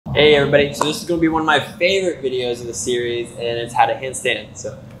Hey everybody, so this is going to be one of my favorite videos of the series, and it's how to handstand.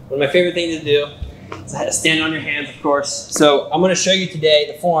 So one of my favorite things to do is how to stand on your hands, of course. So I'm going to show you today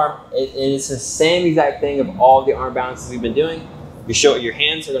the form. It is the same exact thing of all the arm balances we've been doing. Your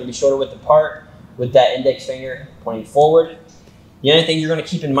hands are going to be shoulder width apart with that index finger pointing forward. The only thing you're going to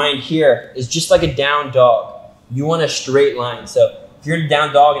keep in mind here is just like a down dog, you want a straight line. So if you're in a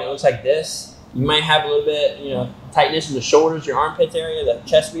down dog and it looks like this, you might have a little bit, tightness in the shoulders, your armpits area, the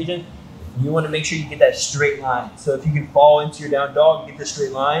chest region. You want to make sure you get that straight line. So if you can fall into your down dog and get this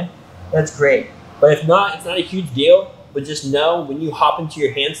straight line, that's great. But if not, it's not a huge deal. But just know when you hop into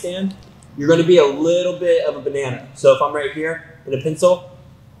your handstand, you're going to be a little bit of a banana. So if I'm right here in a pencil,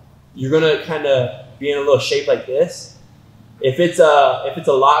 you're going to kind of be in a little shape like this. If it's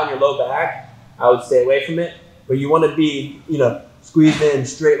a lot on your low back, I would stay away from it. But you want to be, squeezed in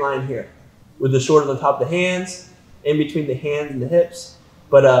straight line here, with the shoulders on top of the hands, in between the hands and the hips.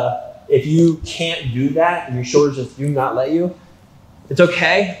 But if you can't do that and your shoulders just do not let you, it's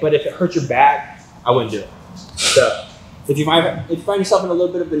okay. But if it hurts your back, I wouldn't do it. So if you find yourself in a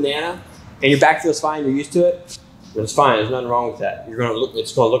little bit of banana and your back feels fine, you're used to it, then it's fine. There's nothing wrong with that. It's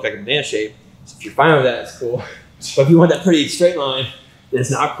gonna look like a banana shape. So if you're fine with that, it's cool. But if you want that pretty straight line, then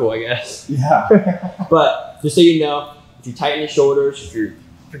it's not cool, I guess. Yeah. But just so you know, if you tighten your shoulders, if you're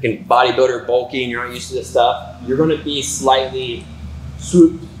freaking bodybuilder, bulky, and you're not used to this stuff, you're going to be slightly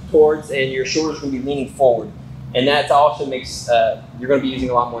swooped towards, and your shoulders are going to be leaning forward, and that also makes you're going to be using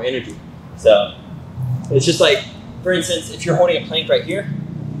a lot more energy. So it's just like, for instance, if you're holding a plank right here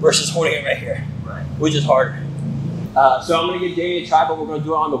versus holding it right here, Right. which is harder. So I'm going to give Jamie a try, but we're going to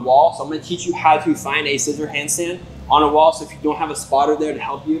do it on the wall. So I'm going to teach you how to find a scissor handstand on a wall. So if you don't have a spotter there to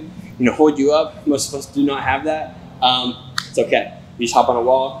help you, hold you up, most of us do not have that. It's okay. You just hop on a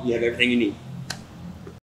wall, you have everything you need.